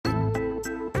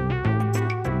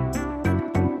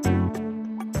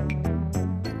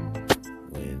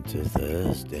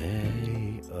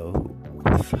Wednesday. Oh,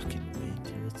 fucking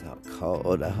winter. It's out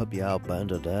cold. I hope y'all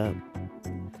bundled up.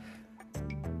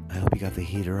 I hope you got the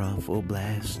heater on full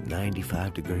blast.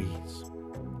 95 degrees.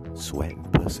 Sweating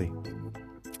pussy.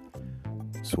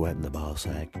 Sweating the ball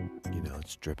sack. You know,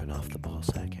 it's dripping off the ball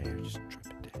sack hair. Just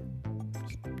dripping down.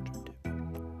 Just drip.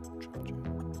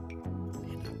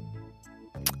 You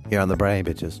know. Here on the brain,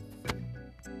 bitches.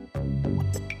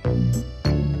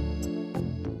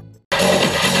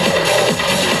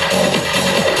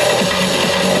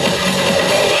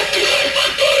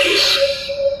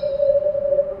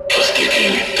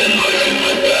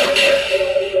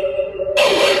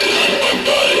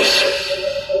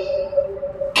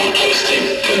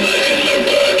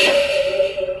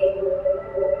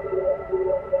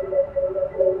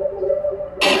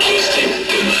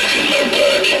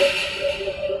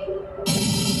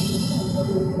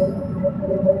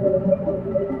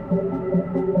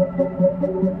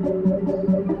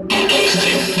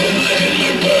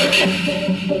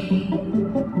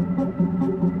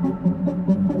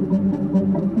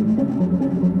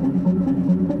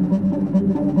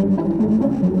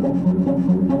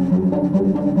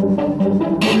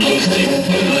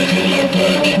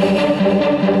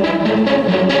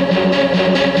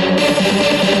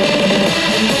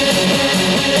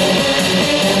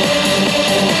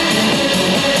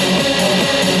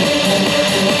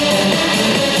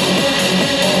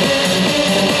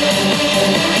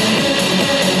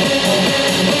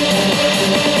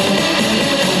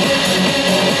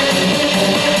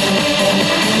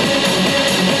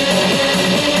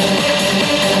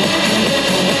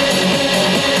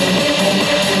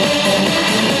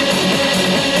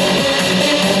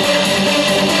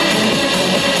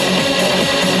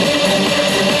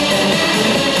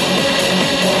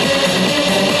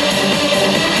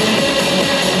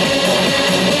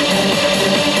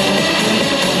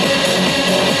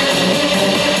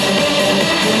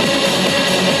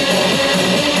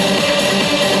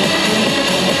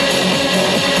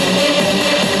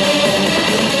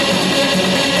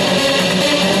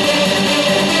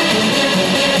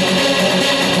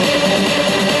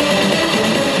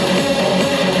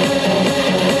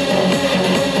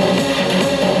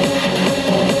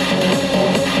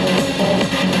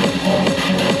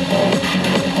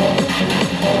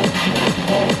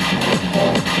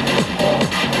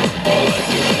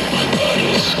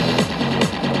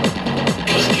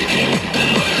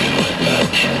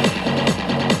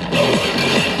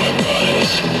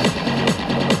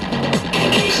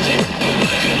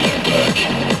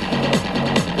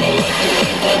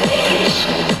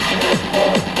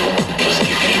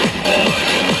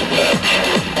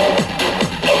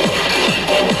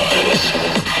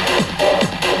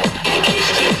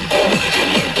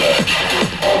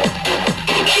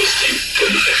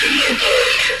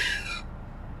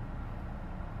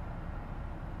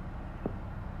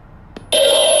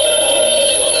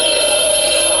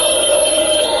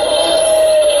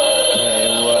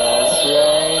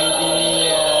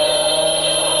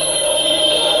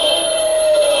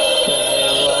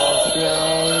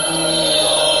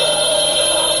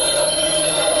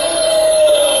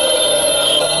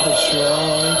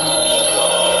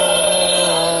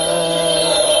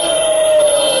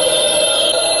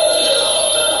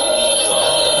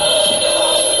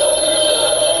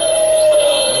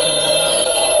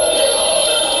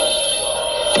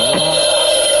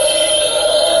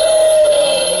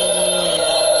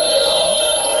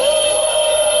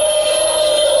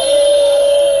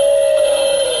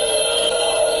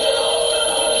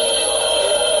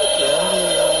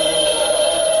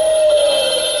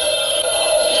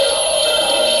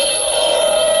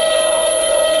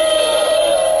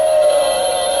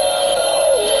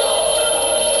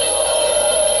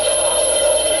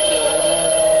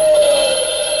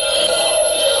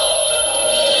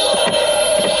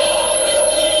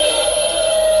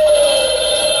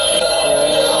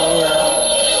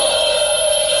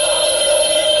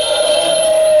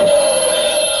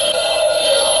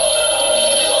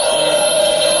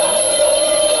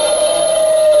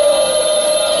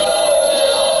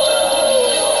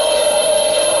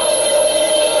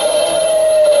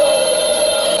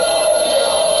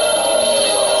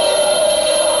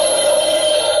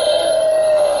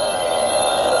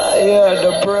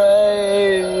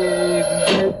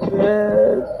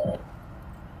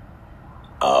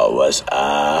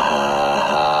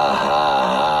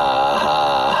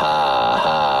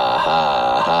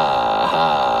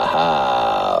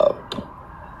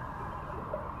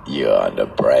 You're on the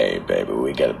brain, baby.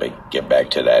 We gotta get back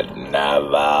to that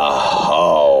Navajo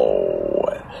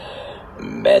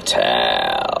metal.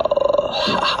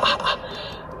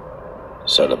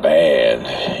 So the band,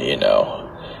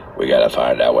 we gotta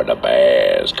find out what the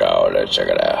band's called. Let's check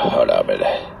it out. Hold up a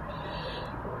minute.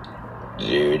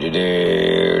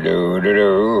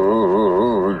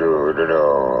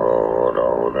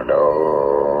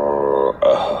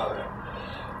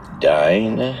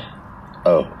 Dine?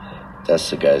 Oh, that's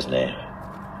the guy's name.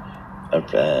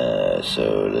 Alright,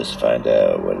 so let's find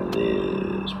out what it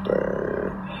is.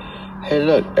 Hey,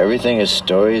 look, Everything is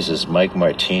Stories is Mike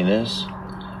Martinez.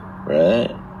 Right,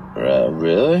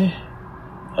 really?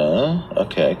 Huh?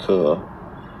 Okay, cool.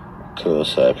 Cool,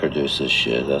 so I produce this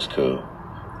shit. That's cool.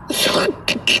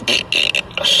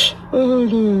 Oh,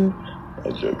 no.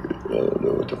 I'm joking. I don't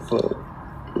know what the fuck.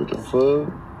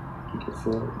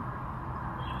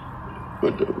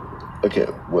 Okay,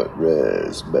 what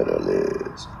res metal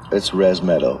is. It's res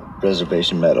metal.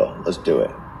 Reservation metal. Let's do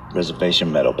it.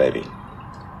 Reservation metal, baby.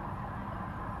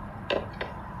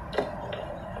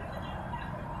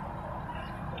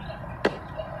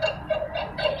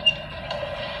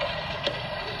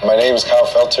 My name is Kyle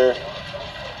Felter.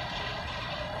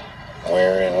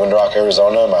 We're in Windrock,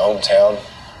 Arizona, my hometown,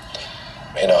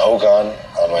 in a hogan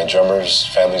on my drummer's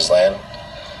family's land.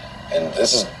 And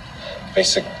this is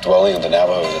basic dwelling of the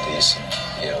Navajo that they used to,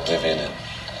 live in and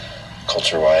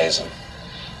culture-wise.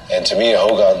 And to me, a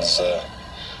hogan's the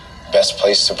best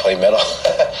place to play metal.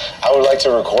 I would like to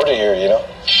record it here,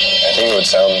 I think it would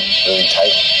sound really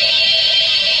tight.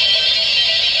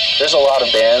 There's a lot of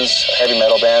bands, heavy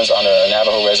metal bands on a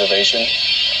Navajo reservation.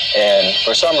 And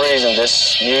for some reason,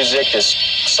 this music, this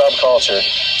subculture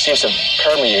seems to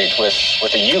permeate with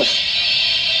the youth.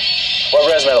 What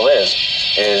res metal is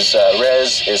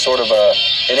res is sort of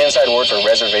an inside word for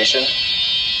reservation.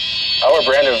 Our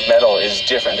brand of metal is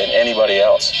different than anybody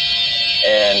else.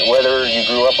 And whether you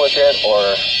grew up with it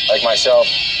or, like myself,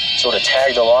 sort of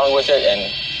tagged along with it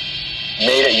and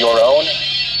made it your own,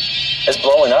 it's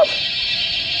blowing up.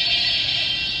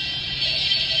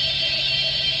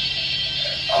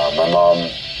 My mom,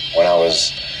 when I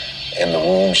was in the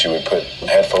womb, she would put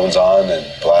headphones on and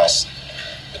blast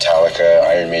Metallica,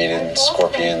 Iron Maiden,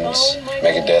 Scorpions,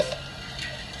 Megadeth.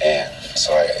 And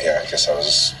so I guess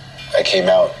I came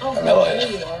out a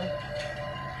metalhead.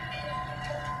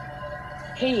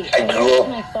 I grew up,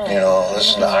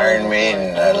 listening to Iron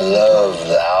Maiden. I love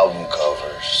the album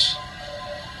covers.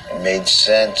 It made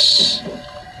sense.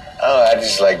 I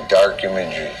just like dark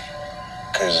imagery.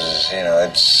 Because,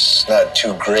 it's not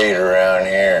too great around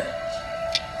here.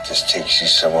 It just takes you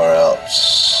somewhere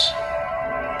else.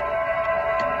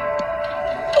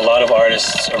 A lot of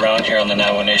artists around here on the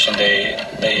Navajo Nation, they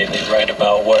write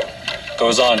about what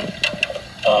goes on,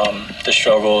 the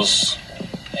struggles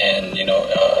and,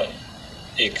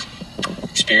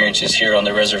 experiences here on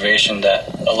the reservation that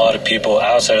a lot of people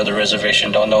outside of the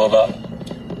reservation don't know about.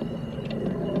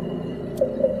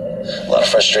 A lot of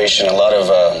frustration, a lot of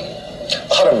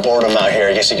boredom out here,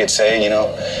 I guess you could say, You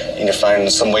need to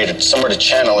find somewhere to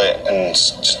channel it and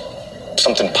just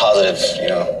something positive,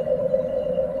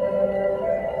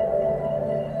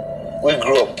 We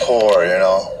grew up poor,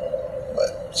 but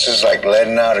it's just like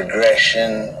letting out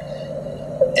aggression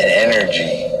and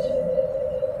energy.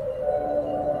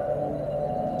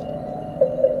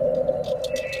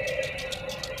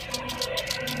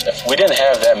 If we didn't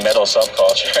have that metal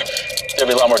subculture, there'd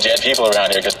be a lot more dead people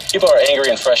around here because people are angry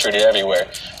and frustrated everywhere.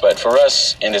 But for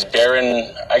us, in this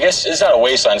barren, I guess it's not a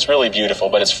wasteland, it's really beautiful,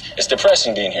 but it's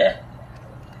depressing being here.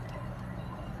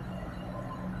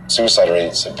 Suicide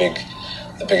rate's the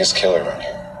biggest killer around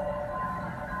here.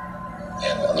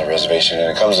 And on the reservation,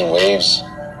 and it comes in waves.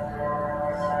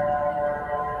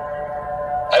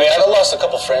 I've lost a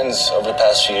couple friends over the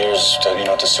past few years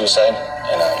to suicide,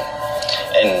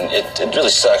 and it really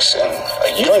sucks.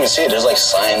 And you don't even see it. There's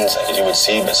signs that you would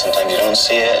see, but sometimes you don't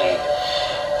see it. And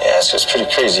yeah, it's just pretty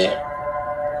crazy.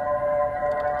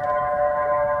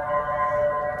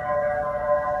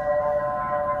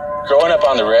 Growing up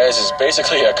on the res is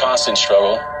basically a constant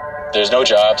struggle. There's no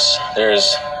jobs.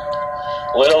 There's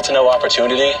little to no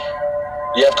opportunity.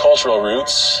 You have cultural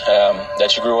roots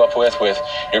that you grew up with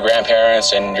your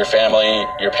grandparents and your family,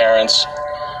 your parents.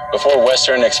 Before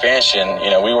Western expansion,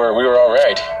 we were all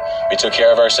right. We took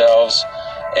care of ourselves,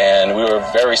 and we were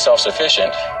very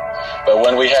self-sufficient. But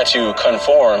when we had to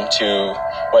conform to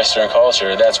Western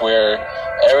culture, that's where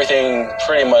everything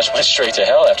pretty much went straight to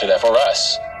hell after that for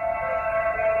us.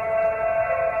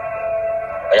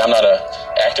 I'm not an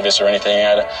activist or anything,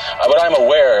 but I'm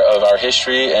aware of our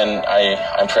history, and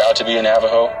I'm proud to be a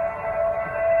Navajo.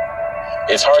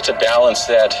 It's hard to balance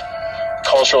that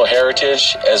cultural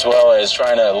heritage as well as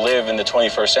trying to live in the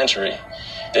 21st century.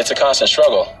 It's a constant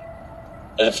struggle.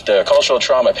 If the cultural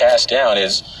trauma passed down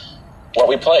is what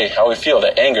we play, how we feel,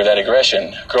 that anger, that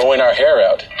aggression, growing our hair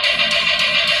out.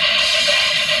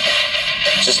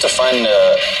 Just to find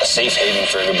a safe haven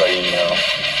for everybody, you know,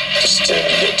 just to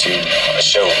get to a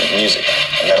show, music,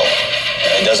 metal.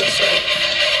 It does it for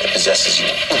you. It possesses you.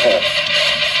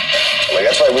 Like,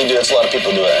 that's why we do it. That's a lot of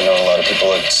people do it. I know a lot of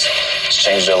people, it's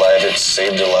changed their life, it's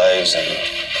saved their lives,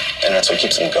 and that's what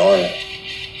keeps them going.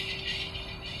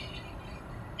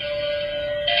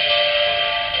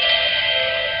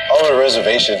 All on a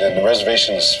reservation, and the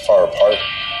reservation is far apart,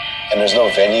 and there's no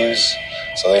venues,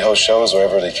 so they host shows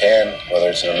wherever they can, whether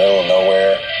it's in the middle of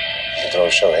nowhere, you can throw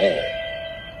a show anywhere.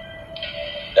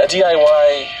 That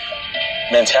DIY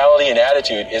mentality and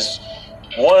attitude is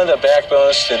one of the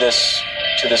backbones to this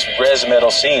res metal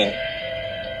scene.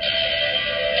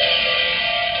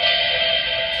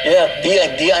 Yeah,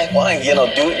 DIY, you know,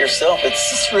 do it yourself.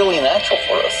 It's just really natural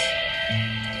for us.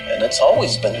 And it's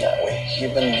always been that way.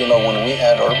 Even, you know, when we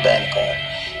had our band going,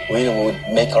 we would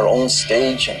make our own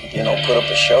stage and, you know, put up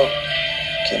a show.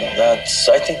 You know,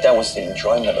 I think that was the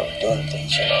enjoyment of doing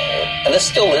things, you know. And it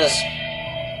still is.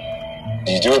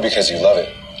 You do it because you love it.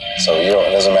 So it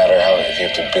doesn't matter if you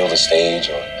have to build a stage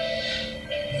or,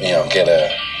 you know, get a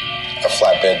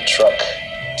flatbed truck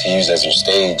to use as your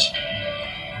stage.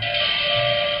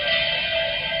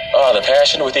 Oh, the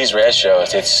passion with these res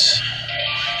shows, it's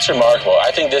remarkable.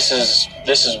 I think this is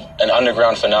an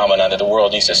underground phenomenon that the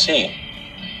world needs to see.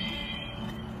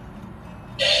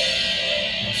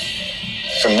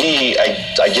 For me,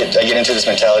 I get into this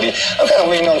mentality. I'm kind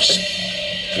of, you know, just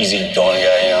easy-going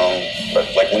guy, you know.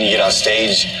 But like when you get on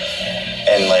stage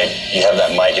and like you have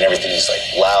that mic and everything's like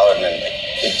loud and then like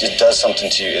it does something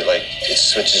to you. It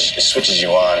switches you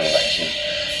on.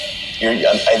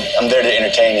 I'm there to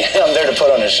entertain you. I'm there to put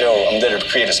on a show. I'm there to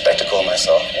create a spectacle of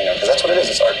myself, you know, because that's what it is.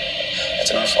 It's art.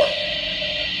 It's an art form.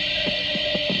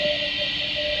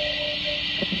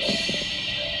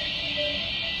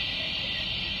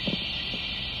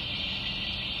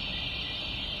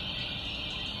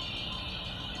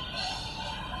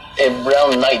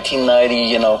 Around 1990,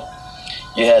 you know,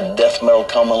 you had death metal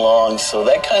come along, so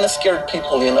that kind of scared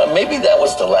people, you know. Maybe that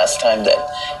was the last time that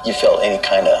you felt any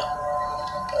kind of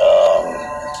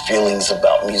feelings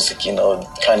about music, you know,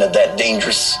 kind of that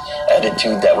dangerous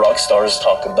attitude that rock stars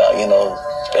talk about, you know.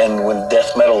 And when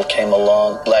death metal came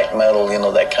along, black metal, you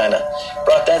know, that kind of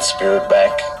brought that spirit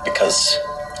back because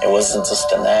it wasn't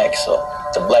just an act. So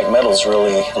the black metals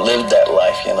really lived that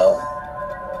life, you know.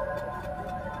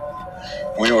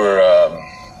 We were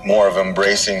more of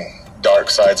embracing dark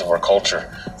sides of our culture,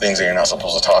 things that you're not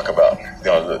supposed to talk about, you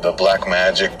know, the black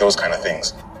magic, those kind of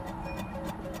things.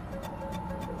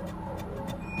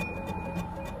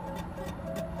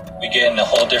 We get in a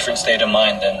whole different state of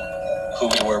mind than who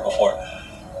we were before.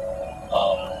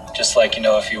 Just like, you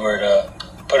know, if you were to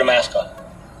put a mask on,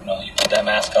 you know, you put that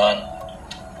mask on,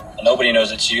 and nobody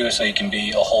knows it's you, so you can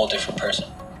be a whole different person.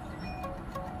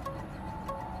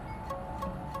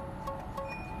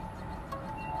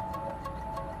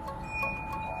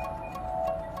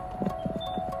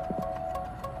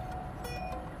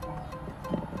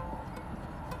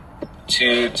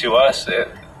 To us,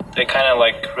 it kind of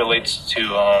like relates to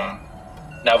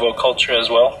Navajo culture as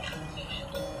well,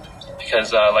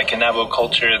 because like in Navajo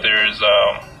culture there's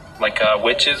like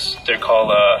witches. They're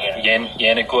called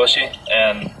Yanagloshi,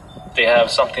 and they have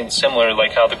something similar,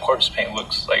 like how the corpse paint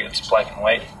looks like, it's black and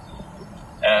white,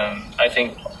 and I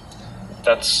think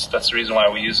that's the reason why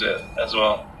we use it as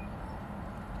well.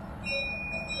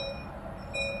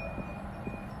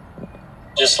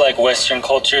 Just like Western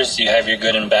cultures, you have your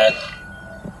good and bad.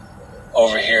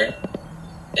 Over here,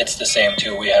 it's the same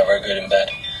too. We have our good and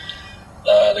bad.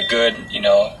 The good, you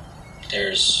know,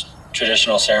 there's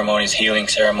traditional ceremonies, healing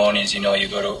ceremonies. You know, you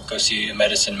go see a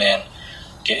medicine man,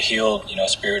 get healed, you know,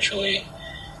 spiritually.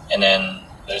 And then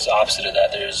there's the opposite of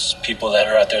that. There's people that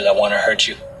are out there that want to hurt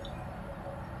you.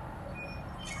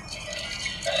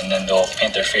 And then they'll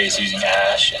paint their face using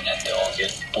ash, and then they'll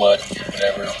get blood,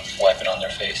 whatever, wipe it on their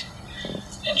face.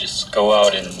 And just go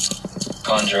out and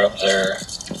conjure up their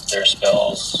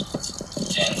spells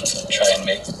and try and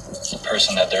make the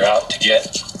person that they're out to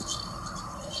get,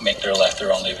 make their life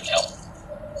their own living hell.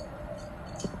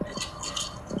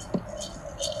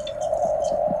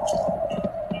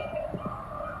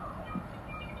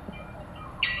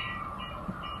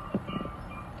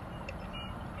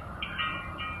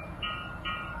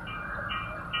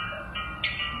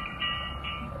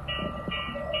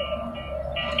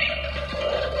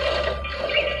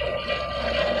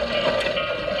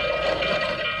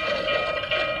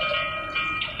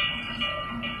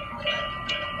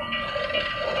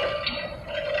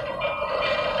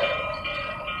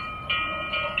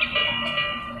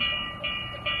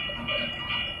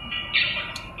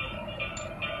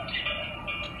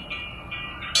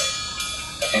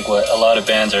 what a lot of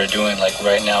bands are doing, like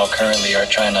right now, currently, are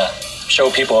trying to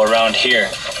show people around here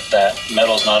that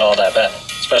metal's not all that bad.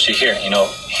 Especially here, you know,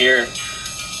 here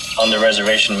on the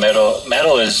reservation,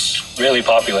 metal is really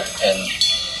popular, and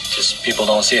just people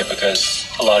don't see it because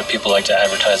a lot of people like to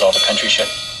advertise all the country shit.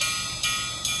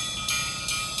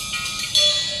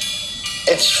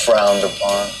 It's frowned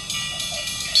upon.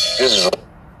 This is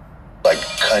like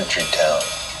country town.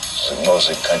 It's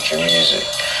mostly country music.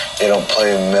 They don't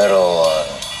play metal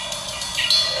on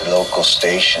the local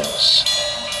stations.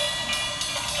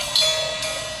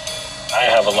 I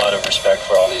have a lot of respect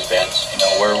for all these bands. You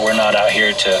know, we're not out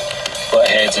here to butt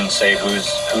heads and say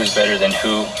who's better than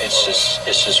who.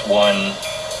 It's just one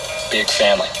big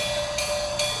family.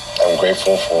 I'm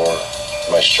grateful for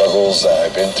my struggles that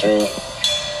I've been through,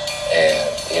 and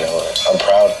you know, I'm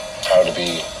proud to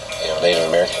be, you know, Native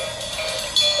American,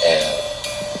 and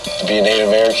to be a Native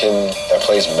American that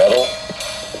plays metal,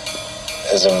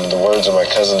 as in the words of my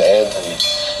cousin Ed,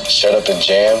 shut up and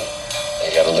jam.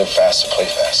 You gotta live fast and play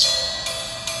fast.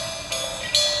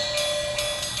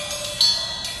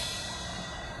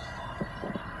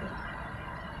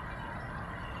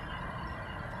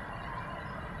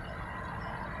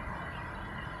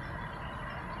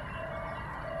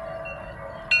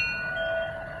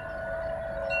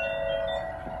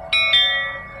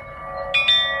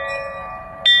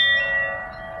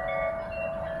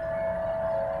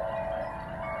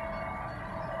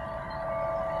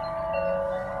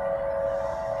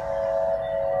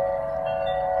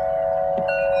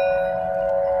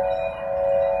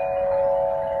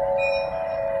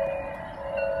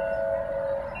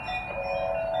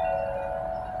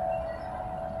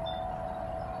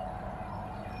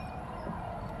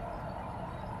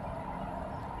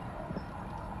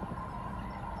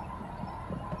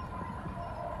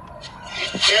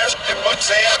 Yes, the books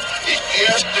have.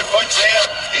 Yes, the books have.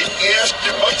 Yes,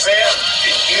 the books have.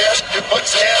 Yes, the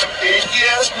books have.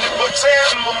 Yes, the books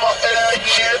have.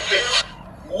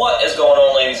 What is going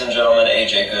on, ladies and gentlemen?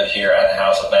 AJ Good here at the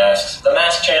House of Masks. The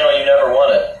mask channel you never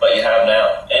wanted, but you have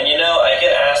now. And you know, I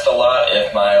get asked a lot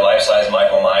if my life-size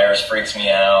Michael Myers freaks me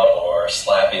out, or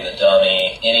Slappy the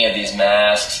Dummy, any of these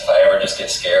masks, if I ever just get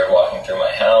scared walking through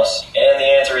my house. And the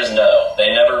answer is no.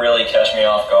 They never really catch me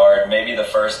off guard. Maybe the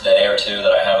first day or two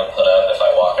that I haven't put up if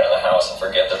I walk into the house and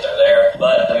forget that they're there.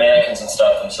 But the mannequins and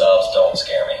stuff themselves don't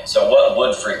scare me. So what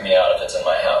would freak me out if it's in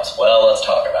my house? Well, let's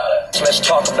talk about it. Let's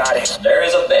talk about it. There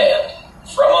is a band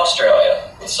from Australia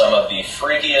with some of the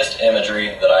freakiest imagery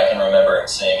that I can remember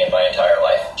seeing in my entire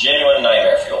life. Genuine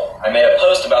nightmare fuel. I made a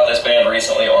post about this band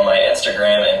recently on my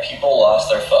Instagram, and people lost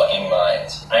their fucking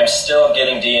minds. I'm still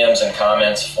getting DMs and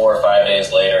comments 4 or 5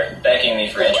 days later thanking me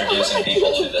for introducing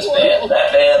people to this band.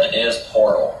 That band is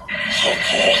Portal.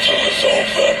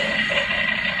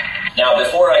 Now,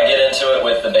 before I get into it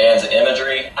with the band's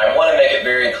imagery, I want to make it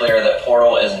very clear that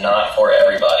Portal is not for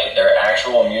everybody. Their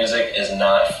actual music is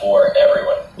not for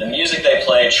everyone. The music they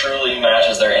play truly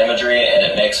matches their imagery, and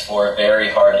it makes for very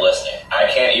hard listening. I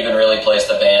can't even really place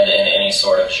the band in any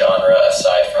sort of genre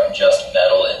aside from just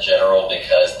metal in general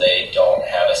because they don't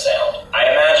have a sound.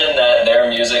 I imagine that their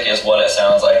music is what it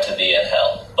sounds like to be in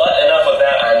hell. But enough of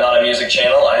that, I'm not a music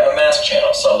channel, I'm a mask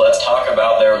channel, so let's talk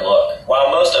about their look.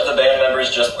 While most of the band members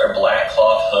just wear black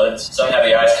cloth hoods, some have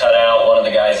the eyes cut out, one of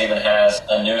the guys even has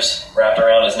a noose wrapped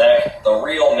around his neck, the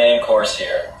real main course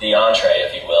here, the entree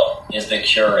if you will, is the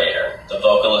Curator, the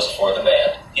vocalist for the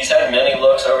band. He's had many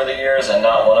looks over the years, and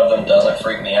not one of them doesn't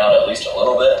freak me out at least a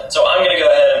little bit. So I'm going to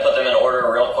go ahead and put them in order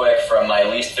real quick from my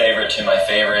least favorite to my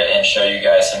favorite and show you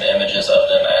guys some images of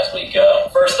them as we go.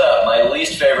 First up, my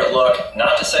least favorite look,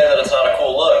 not to say that it's not a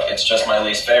cool look, it's just my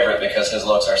least favorite because his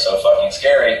looks are so fucking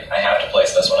scary, I have to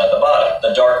place this one at the bottom.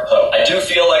 The Dark Pope. I do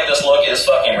feel like this look is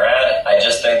fucking rad, I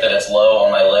just think that it's low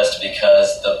on my list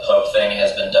because the Pope thing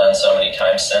has been done so many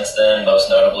times since then, most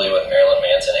notably with Marilyn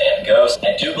Manson and Ghost.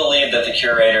 I do believe that the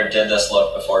Curator did this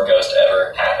look before Ghost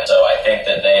ever happened, so I think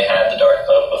that they had the Dark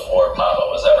Pope before Papa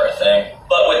was ever a thing.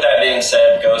 But with that being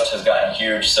said, Ghost has gotten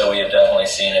huge, so we have definitely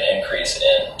seen an increase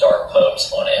in Dark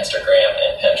Popes on Instagram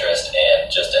and Pinterest and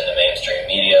just in the mainstream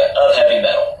media of heavy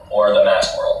metal, or the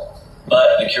mask world.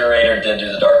 But the Curator did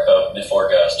do the Dark Pope before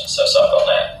Ghost, so suck on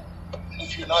that. And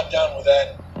if you're not down with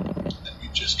that, then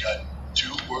we've just got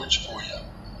 2 words for you.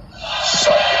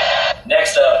 Suck it.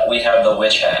 Next up, we have the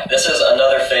Witch Hat. This is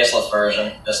another faceless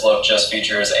version. This look just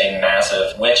features a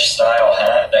massive witch-style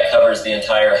hat that covers the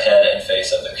entire head and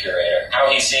face of the Curator. How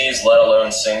he sees, let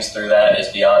alone sings through that, is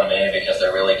beyond me because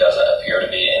there really doesn't appear to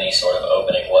be any sort of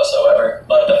opening whatsoever.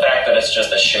 But the fact that it's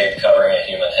just a shape covering a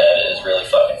human head is really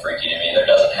fucking freaky to me. There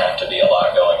doesn't have to be a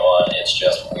lot going on. It's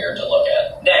just weird to look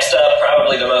at. Next up, probably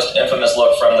Probably the most infamous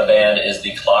look from the band is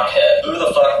the clock head. Who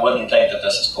the fuck wouldn't think that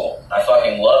this is cool? I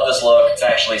fucking love this look. It's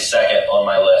actually second on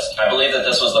my list. I believe that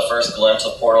this was the first glimpse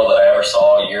of Portal that I ever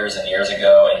saw years and years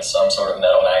ago in some sort of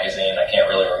metal magazine. I can't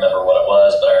really remember what it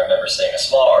was, but I remember seeing a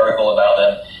small article about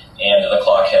them and the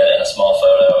clock head in a small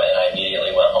photo, and I immediately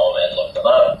went home and looked them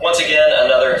up. Once again,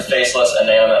 another faceless,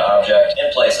 inanimate object in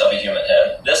place of a human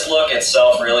head. This look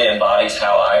itself really embodies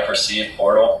how I perceive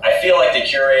Portal. I feel like the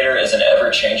curator is an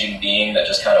ever-changing being that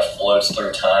just kind of floats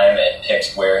through time and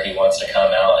picks where he wants to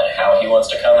come out and how he wants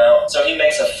to come out. So he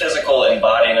makes a physical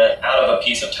embodiment out of a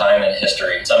piece of time in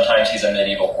history. Sometimes he's a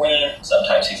medieval queen,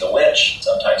 sometimes he's a witch,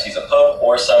 sometimes he's a pope,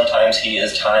 or sometimes he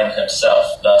is time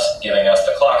himself, thus giving us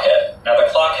the clock head. Now,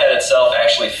 the clock head itself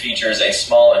actually features a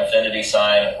small infinity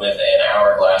sign with an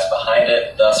hourglass behind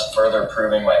it, thus further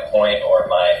proving my point or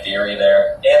my theory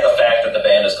there. And the fact that the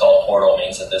band is called Portal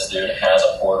means that this dude has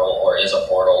a portal or is a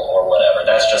portal or whatever.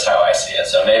 That's just how I see it.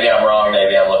 So maybe I'm wrong,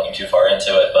 maybe I'm looking too far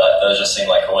into it, but those just seem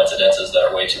like coincidences that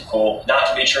are way too cool not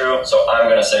to be true, so I'm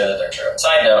going to say that they're true.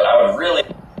 Side note, I would really...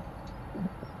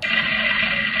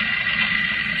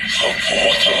 The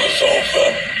portal is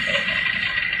open.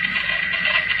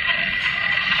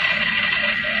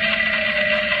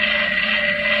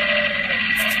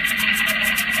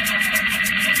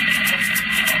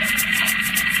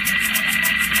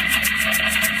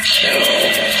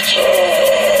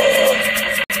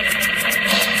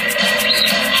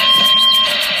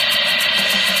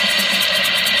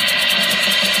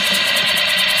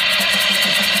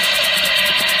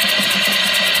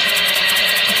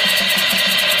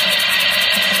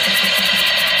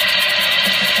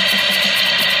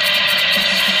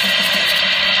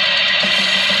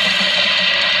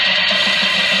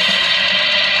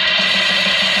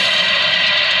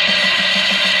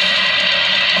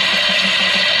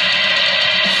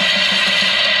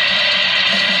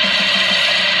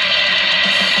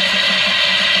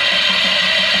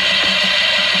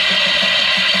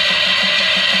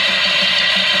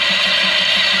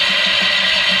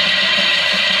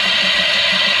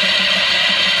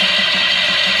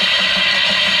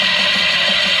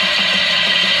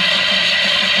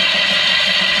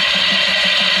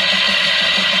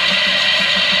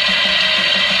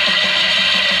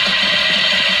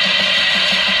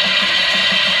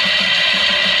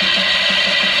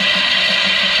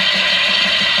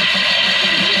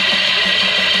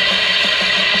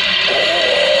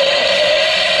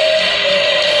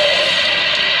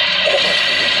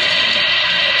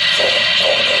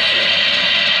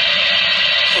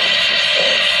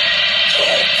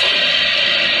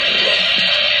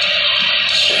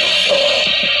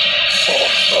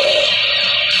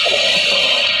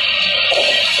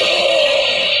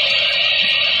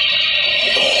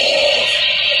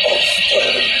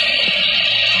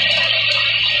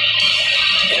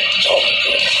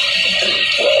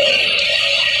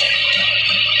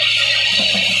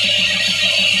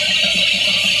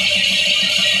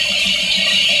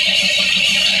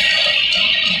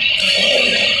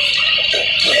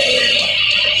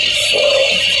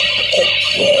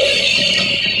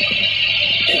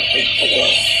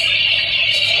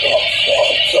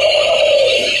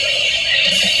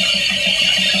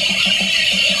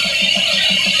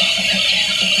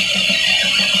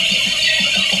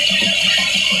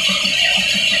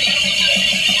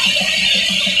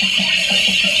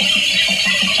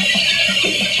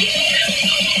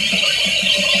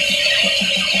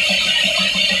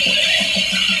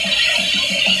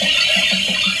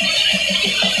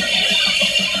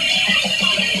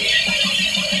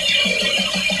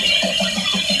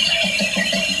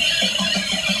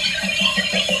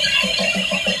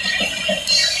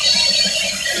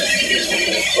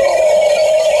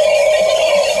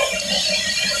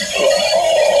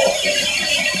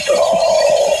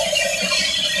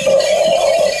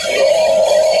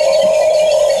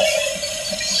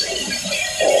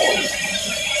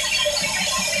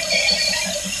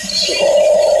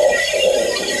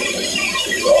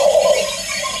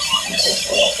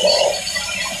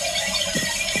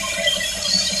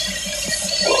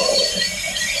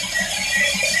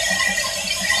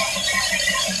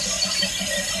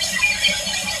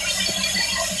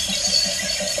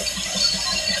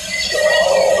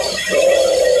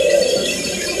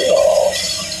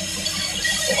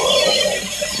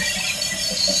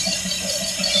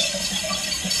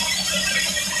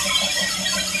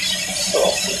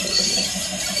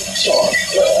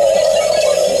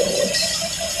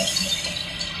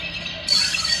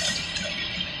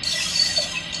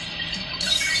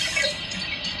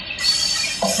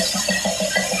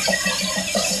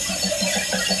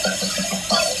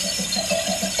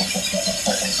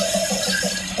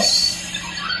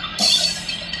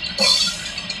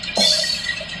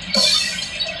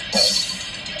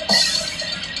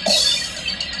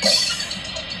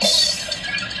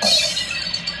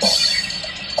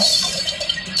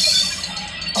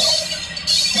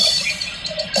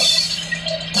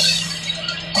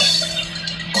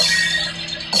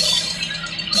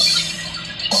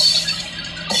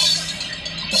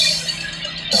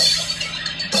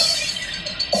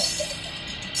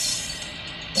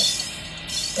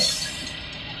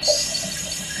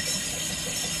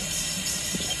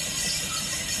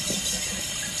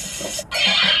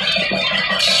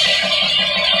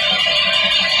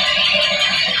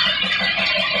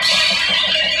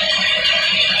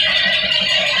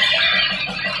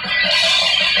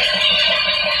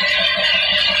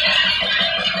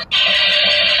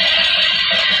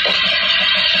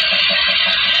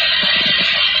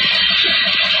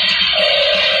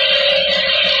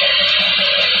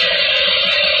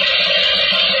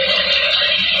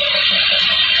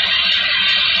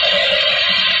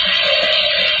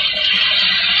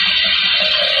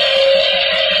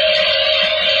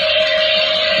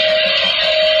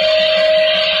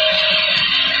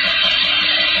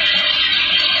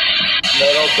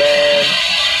 Metal band.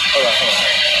 Hold on.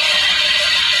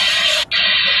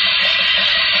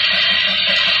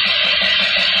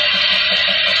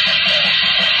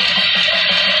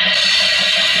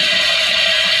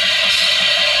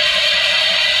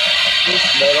 This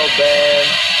metal band.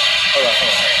 Hold on.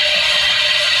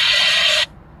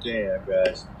 Damn,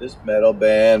 guys. This metal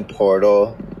band,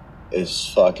 Portal,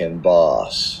 is fucking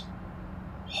boss.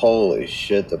 Holy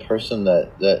shit. The person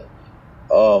that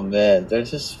oh man, they're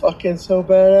just fucking so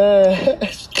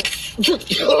badass.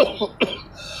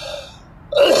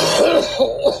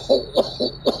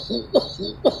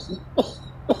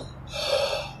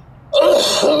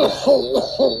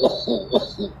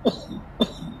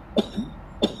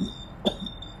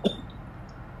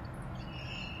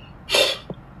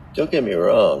 Don't get me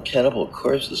wrong, Cannibal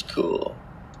Corpse is cool.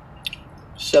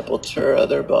 Sepultura,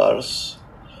 their boss.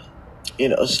 You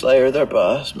know, Slayer, their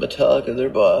boss. Metallica, their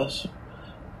boss.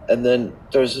 And then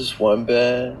there's this one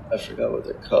band, I forgot what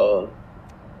they're called.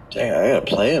 Dang, I gotta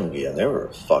play them again. They were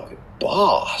a fucking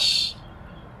boss.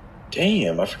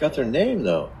 Damn, I forgot their name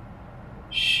though.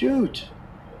 Shoot.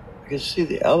 I can see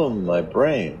the album in my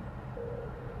brain.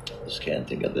 I just can't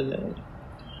think of the name.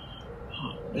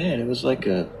 Oh man, it was like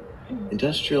a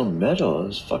industrial metal. It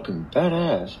was fucking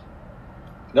badass.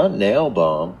 Not Nail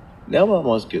Bomb. Nail Bomb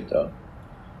was good though.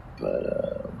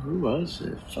 But who was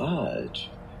it? Fudge.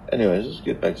 Anyways, let's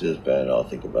get back to this band. I'll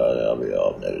think about it. I'll be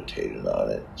all meditating on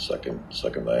it, sucking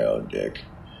my own dick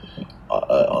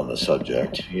on the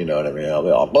subject. You know what I mean? I'll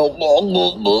be all,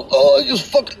 oh, I just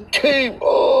fucking came.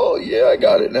 Oh, yeah, I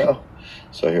got it now.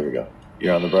 So here we go.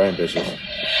 You're on the brain, bitches.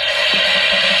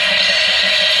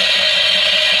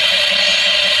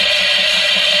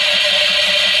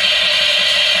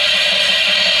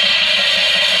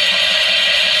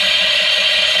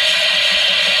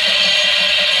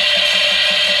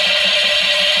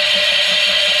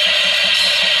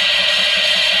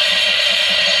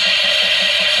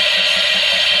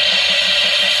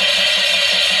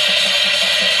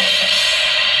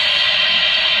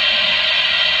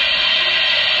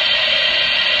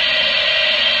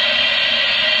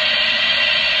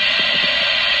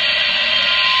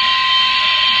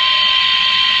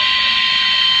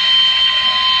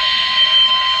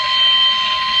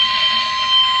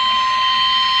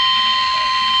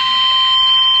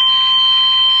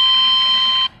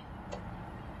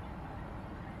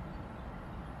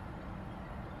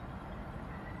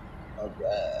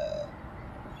 Alright.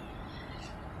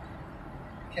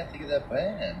 I can't think of that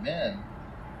band, man.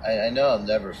 I know I'll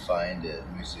never find it.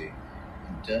 Let me see.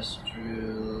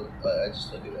 Industrial. I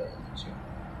just look it up.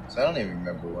 So I don't even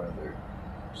remember one of their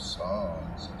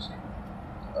songs. Let's see.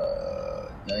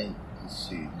 Let's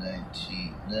see.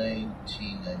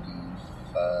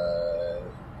 1995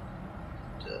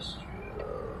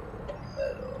 industrial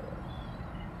metal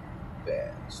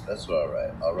bands. That's what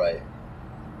I'll write.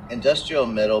 Industrial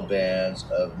metal bands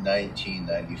of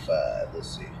 1995.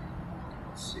 Let's see,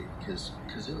 because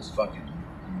it was fucking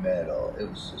metal. It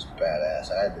was just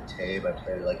badass. I had the tape. I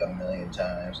played it like a million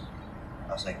times.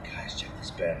 I was like, guys, check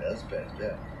this band out. This band's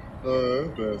dead. Oh,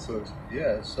 that band sucks.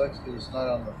 Yeah, it sucks because it's not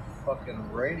on the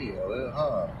fucking radio,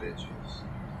 huh, bitches?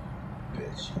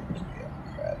 Bitches, yeah,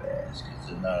 crab ass, because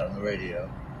they're not on the radio.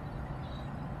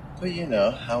 But you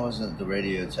know, I wasn't the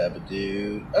radio type of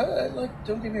dude.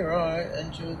 Don't get me wrong, I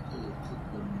enjoyed the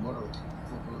motor.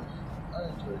 I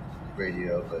enjoyed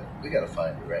radio, but we gotta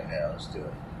find it right now. Let's do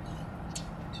it.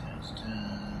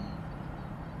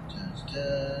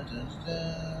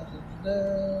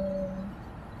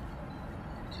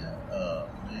 Oh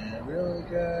man, really,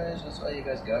 guys? That's all you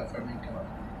guys got for me? Come on.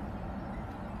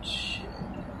 Shit.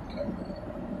 Come on.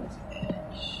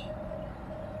 Shit.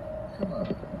 Come on.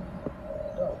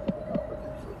 No, we're not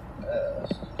looking for the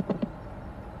best.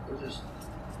 We're just,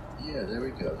 yeah, there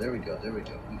we go. We got this.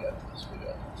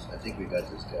 I think we got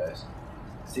this,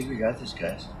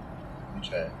 guys. Let me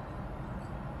try it.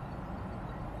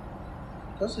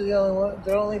 Those are the only ones.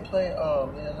 They're only playing,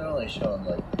 oh man, they're only showing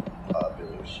like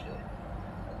popular shit.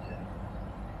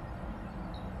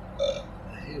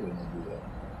 hate when they do that.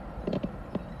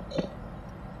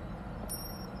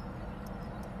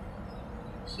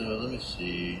 So let me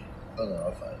see. Oh no,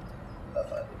 I'll find it. I'll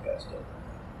find it, guys. Don't.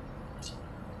 Let's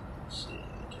see.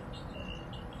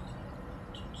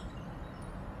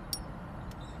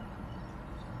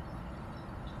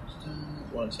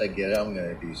 Once I get it, I'm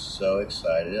gonna be so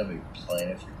excited. I'm gonna be playing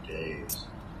it for days.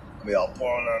 I'll be all I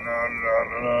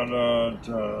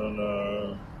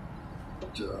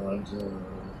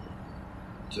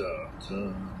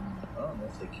don't know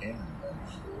if they came in '94.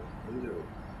 Maybe they were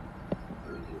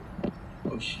earlier.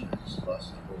 Oh shit! I just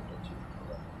lost a whole bunch of.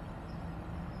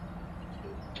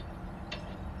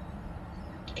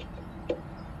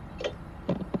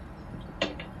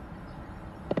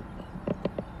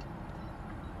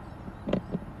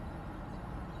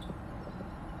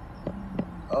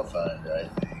 I'll find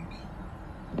it,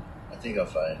 I think I'll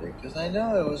find it. Because I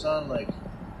know it was on, like...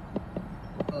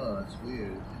 Oh, that's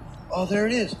weird. Oh, there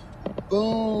it is!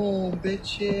 Boom,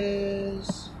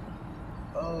 bitches!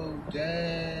 Oh,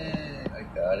 dang. I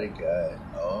got it, guys.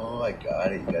 Oh, I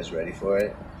got it. You guys ready for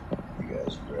it? You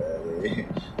guys ready?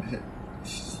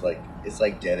 It's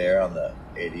like dead air on the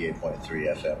 88.3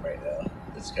 FM right now.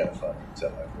 It's kind of funny.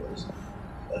 Except my voice.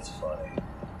 That's funny.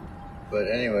 But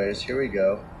anyways, here we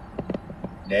go.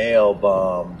 Nail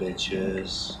bomb,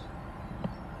 bitches.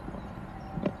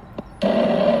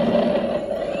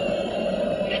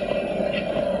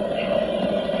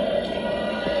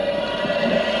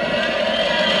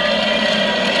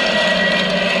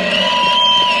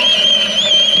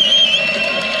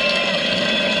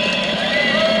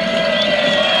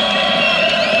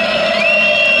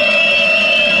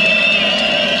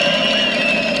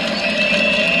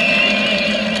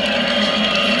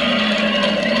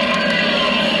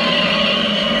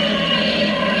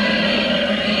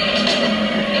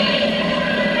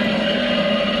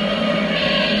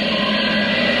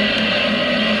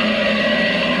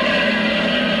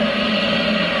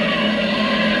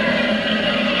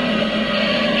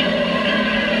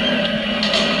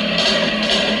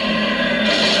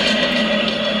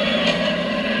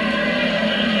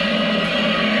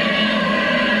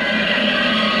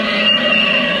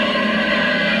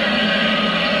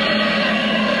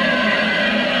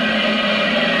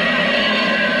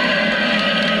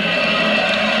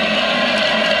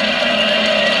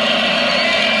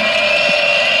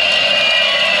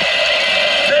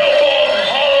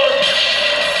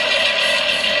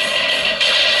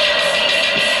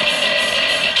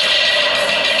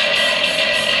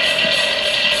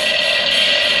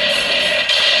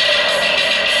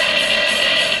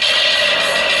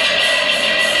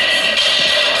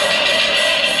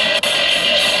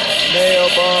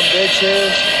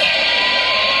 Bitches.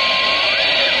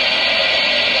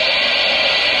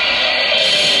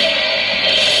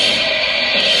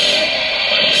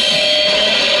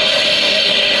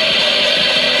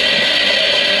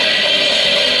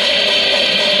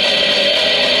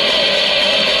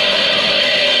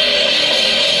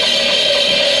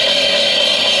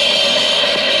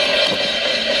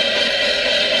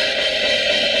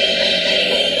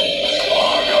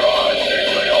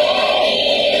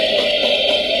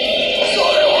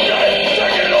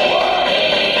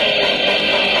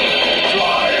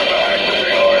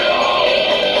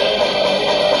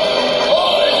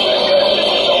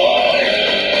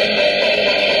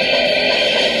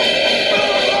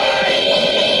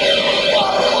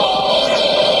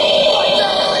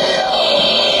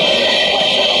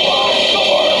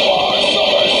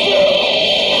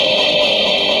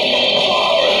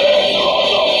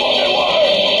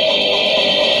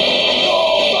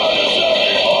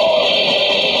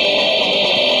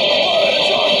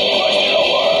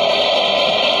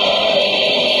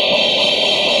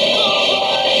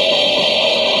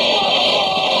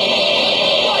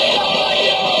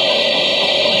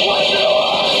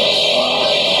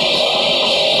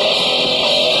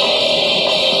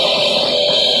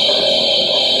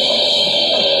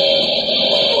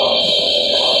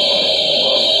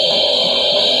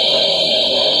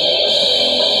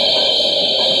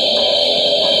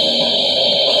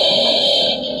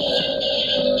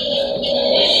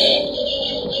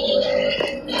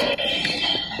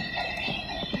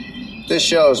 This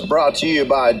show is brought to you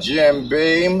by Jim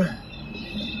Beam.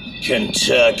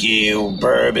 Kentucky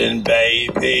bourbon,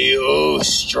 baby. Ooh,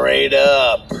 straight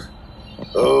up.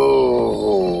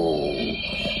 Ooh.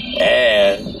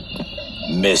 And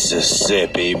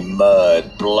Mississippi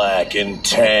mud, black and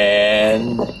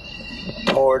tan.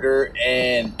 Porter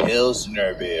and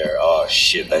Pilsner beer. Oh,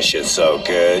 shit, that shit's so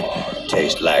good.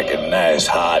 Tastes like a nice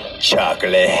hot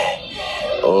chocolate.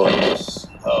 Oh,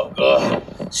 so good.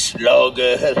 So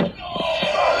good.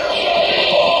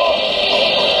 Oh.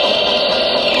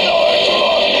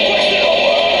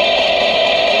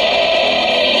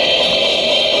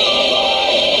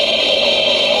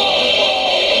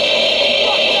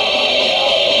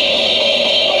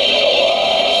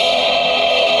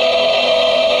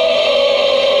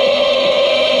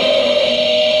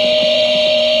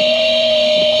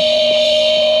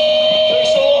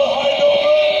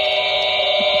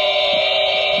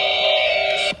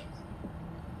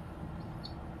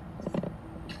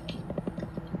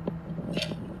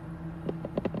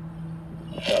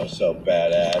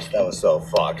 was so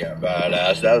fucking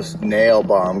badass. That was Nail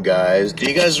Bomb, guys. Do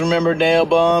you guys remember Nail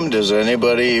Bomb? Does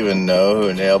anybody even know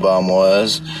who Nail Bomb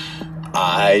was?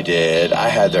 I did. I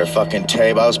had their fucking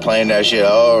tape. I was playing that shit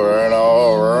over and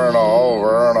over and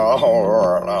over and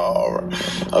over and over.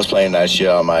 I was playing that shit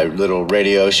on my little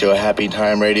radio show, Happy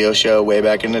Time radio show, way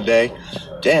back in the day.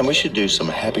 Damn, we should do some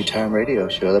Happy Time radio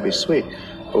show. That'd be sweet.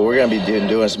 But we're going to be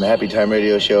doing some Happy Time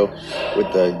radio show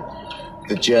with the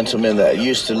gentleman that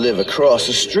used to live across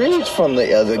the street from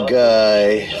the other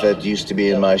guy that used to be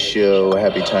in my show,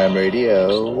 Happy Time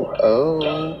Radio.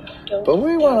 Oh, but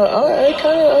we want to, I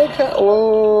kind of,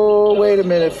 whoa, wait a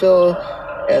minute, Phil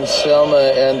and Selma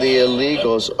and the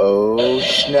Illegals. Oh,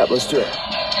 snap, let's do it.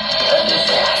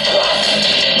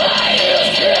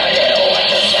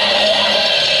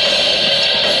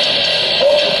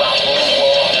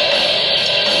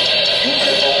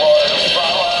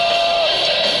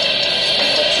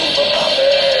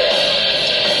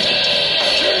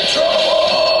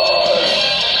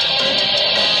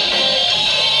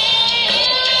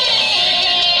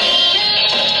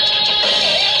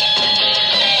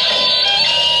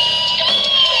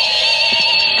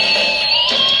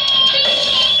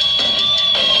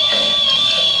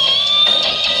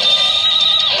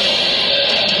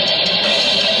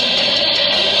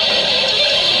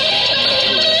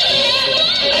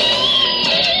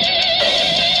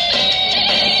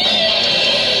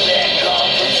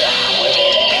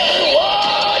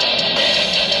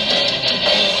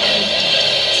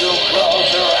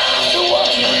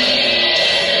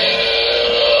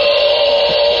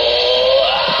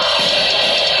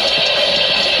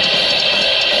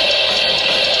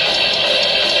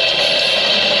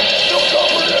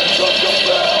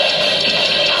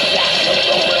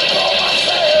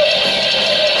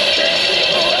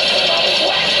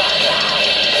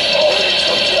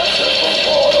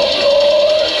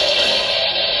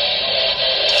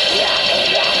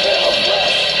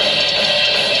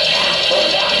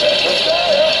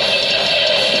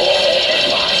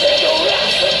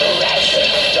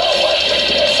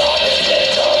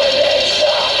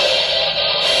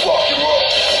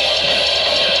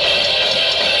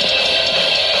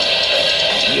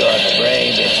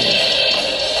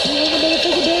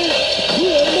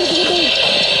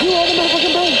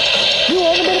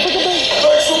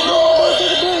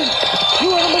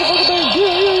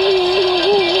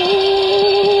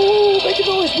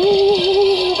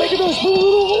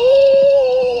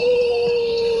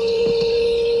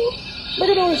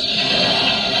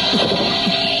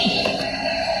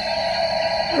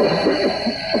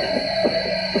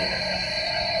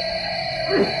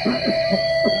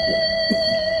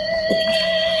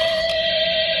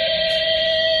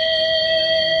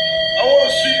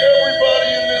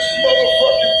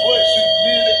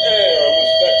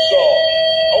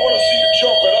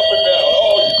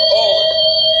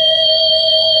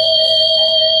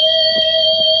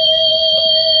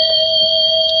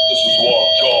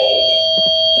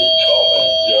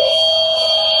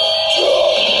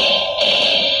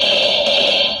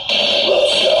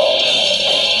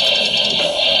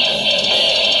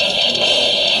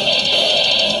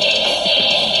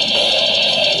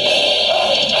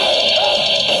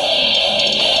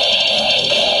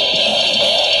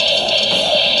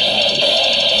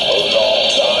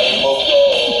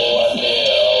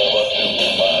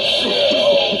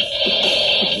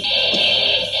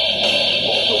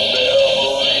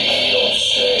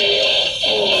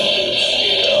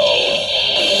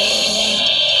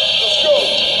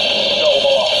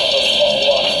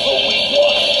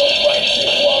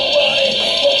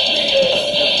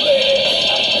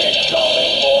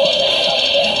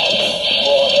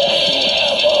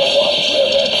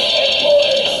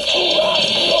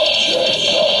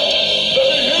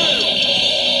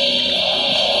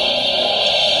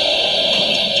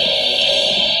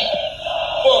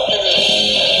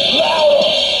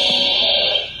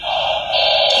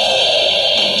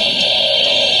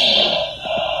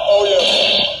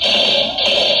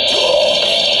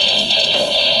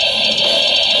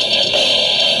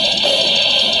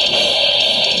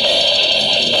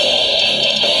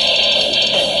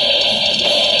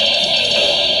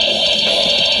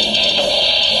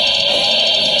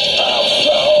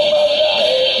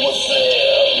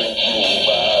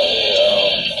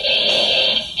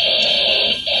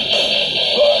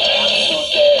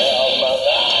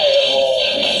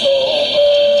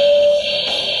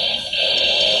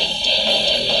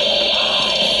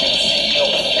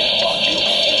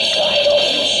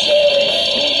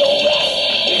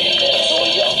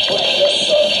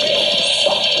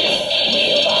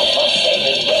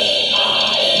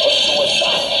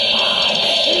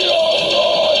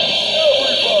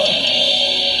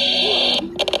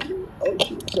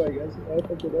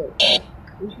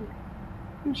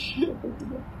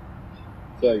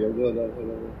 Sorry, go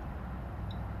ahead.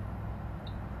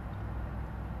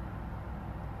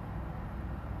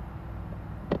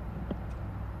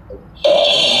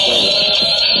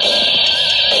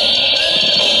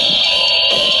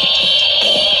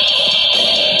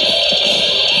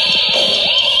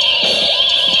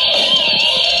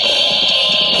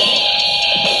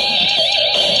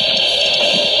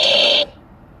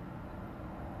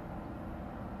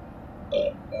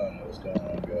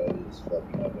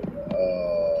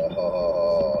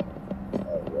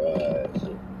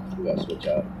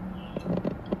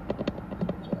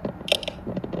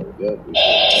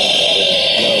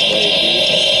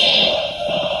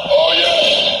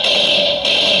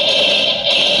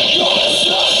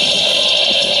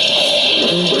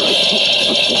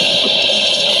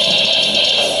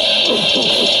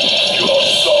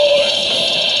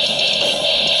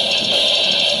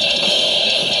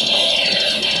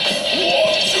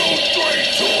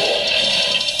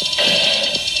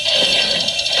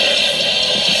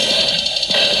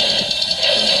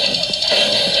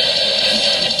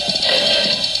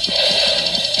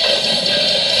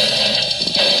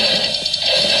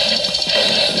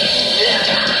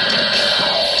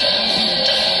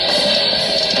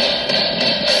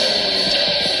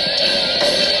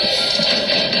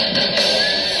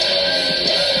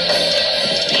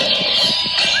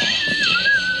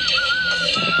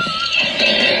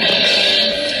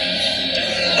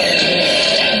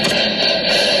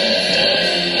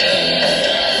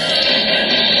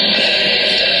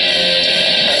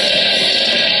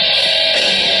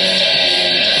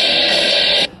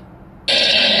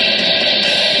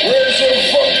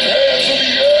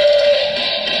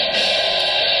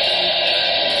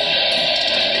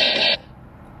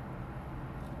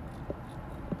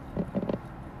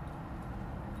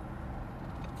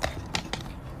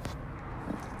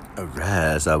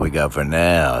 That's all we got for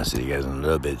now. I'll see you guys in a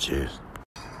little bit. Cheers.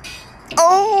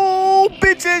 Oh,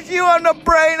 bitches, you on the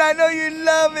brain. I know you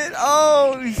love it.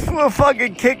 Oh, you were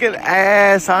fucking kicking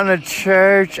ass on the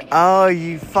church. Oh,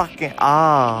 you fucking,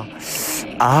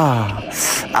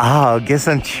 get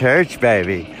some church,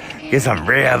 baby. Get some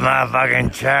real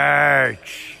motherfucking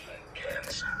church.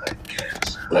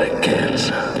 Like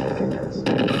cancer.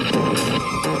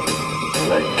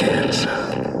 Like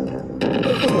cancer.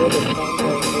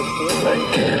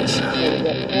 Like cancer.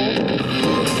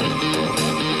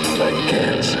 Like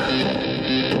cancer.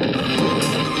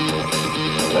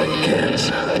 Like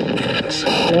cancer. Like cancer.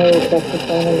 No, that's the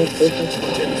final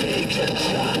decision.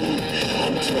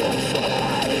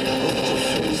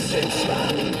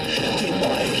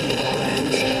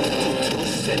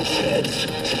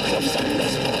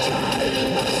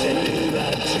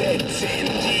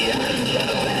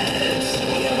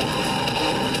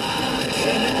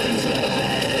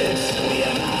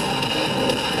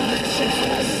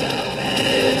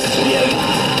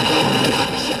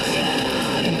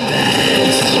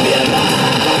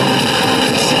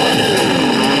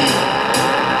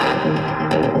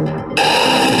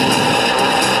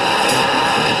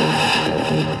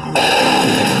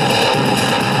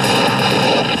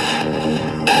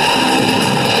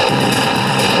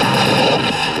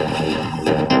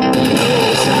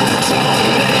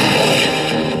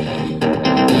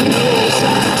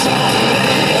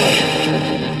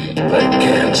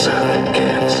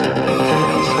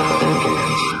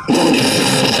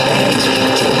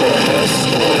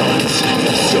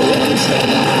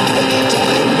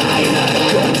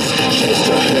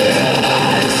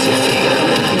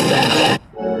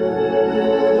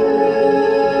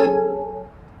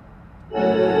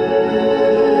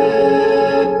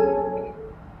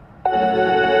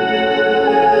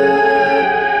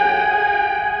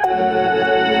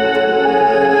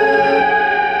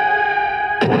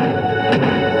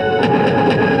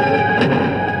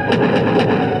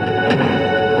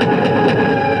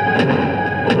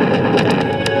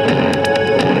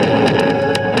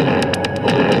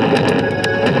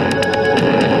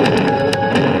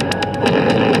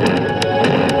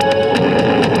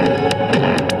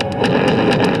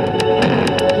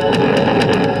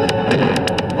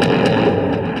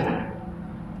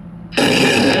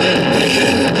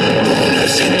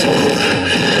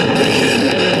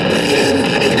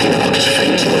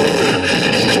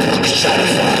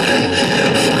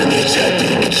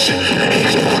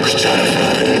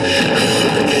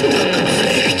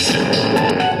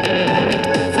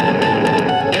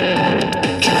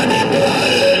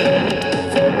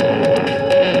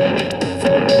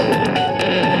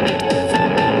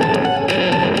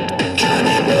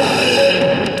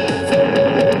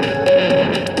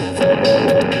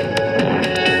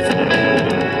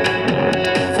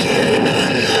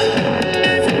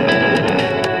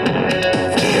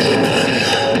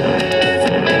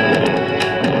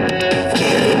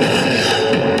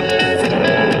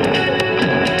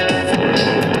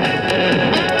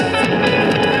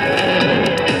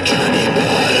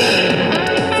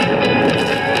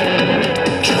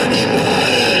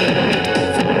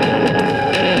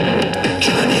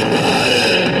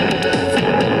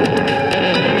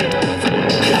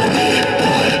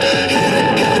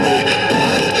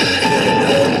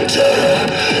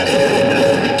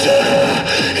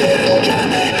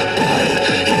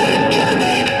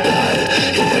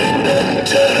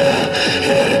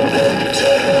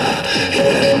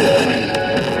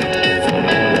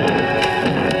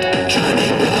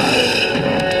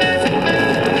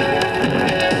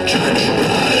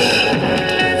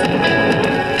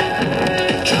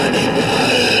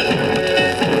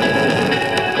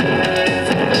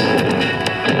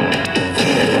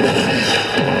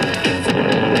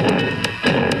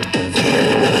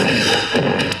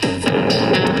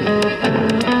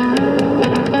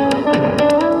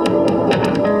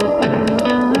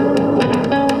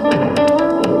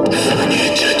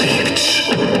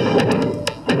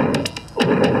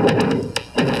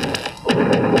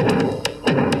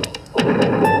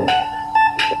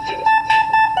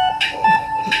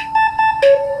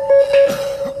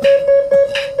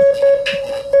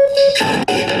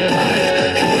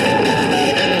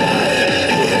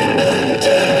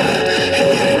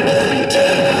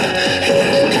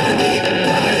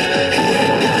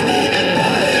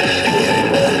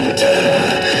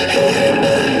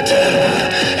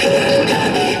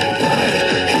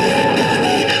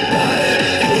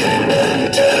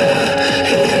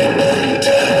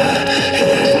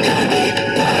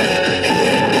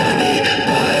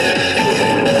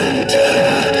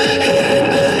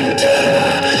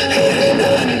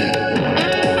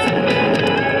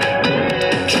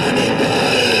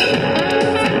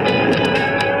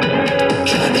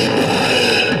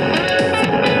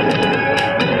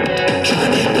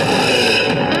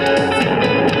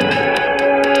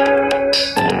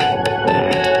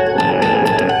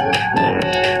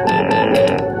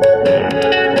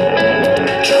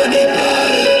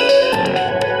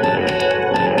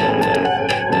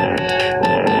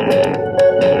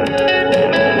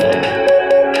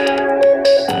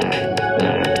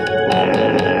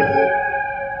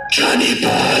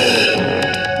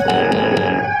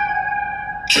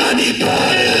 Johnny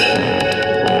Potter.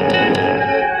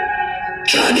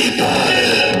 Johnny Potter.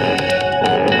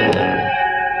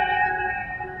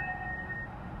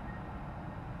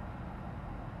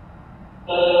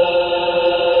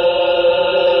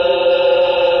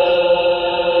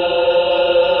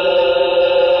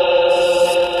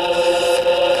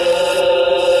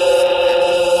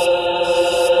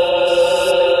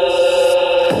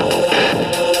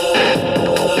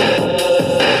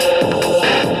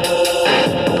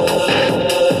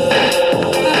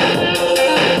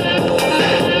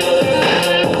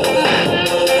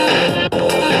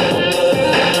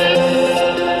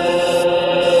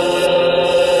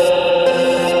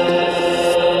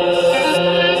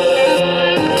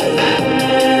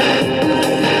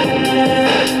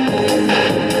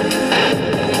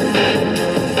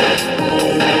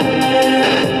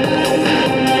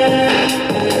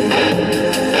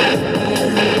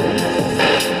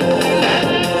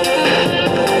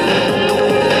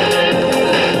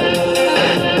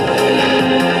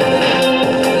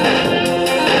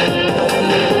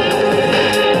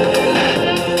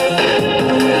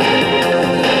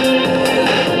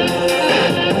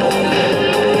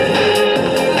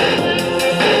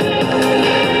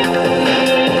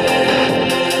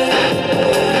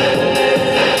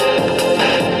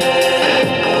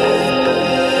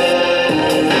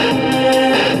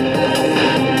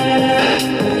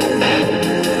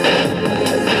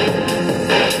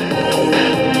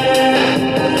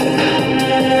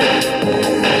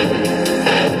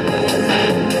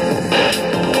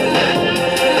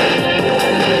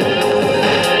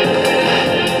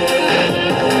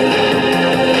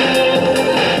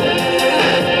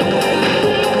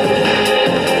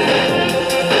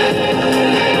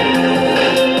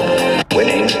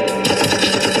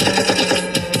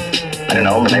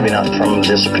 Maybe not from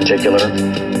this particular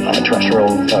terrestrial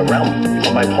realm.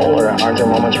 For bipolar, aren't there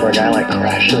moments where a guy like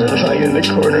crashes like in the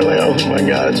corner, like, oh my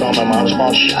God, it's all my mom's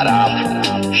fault? Shut up.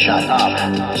 Shut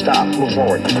up. Stop. Move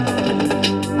forward.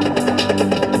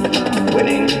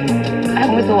 Winning.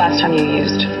 When was the last time you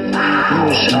used? I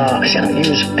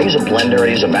use a blender. I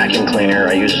use a vacuum cleaner.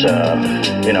 I use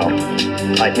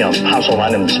household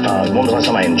items. When was the last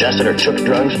time I ingested or took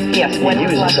drugs? Yes. When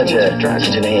was the last time you took drugs?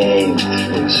 Such an AA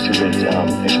stupid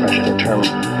expression or term.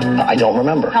 I don't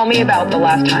remember. Tell me about the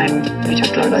last time you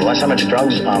took drugs. The last time I took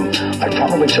drugs, I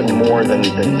probably took more than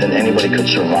anybody could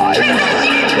survive.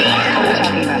 We're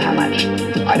talking about how much?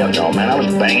 I don't know, man. I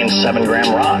was banging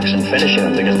 7-gram rocks and finishing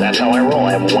them because that's how I roll.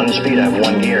 I have one speed, I have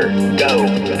 1 gear. Go.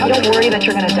 You don't worry that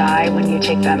you're going to die when you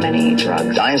take that many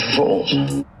drugs? Dying's for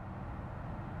fools.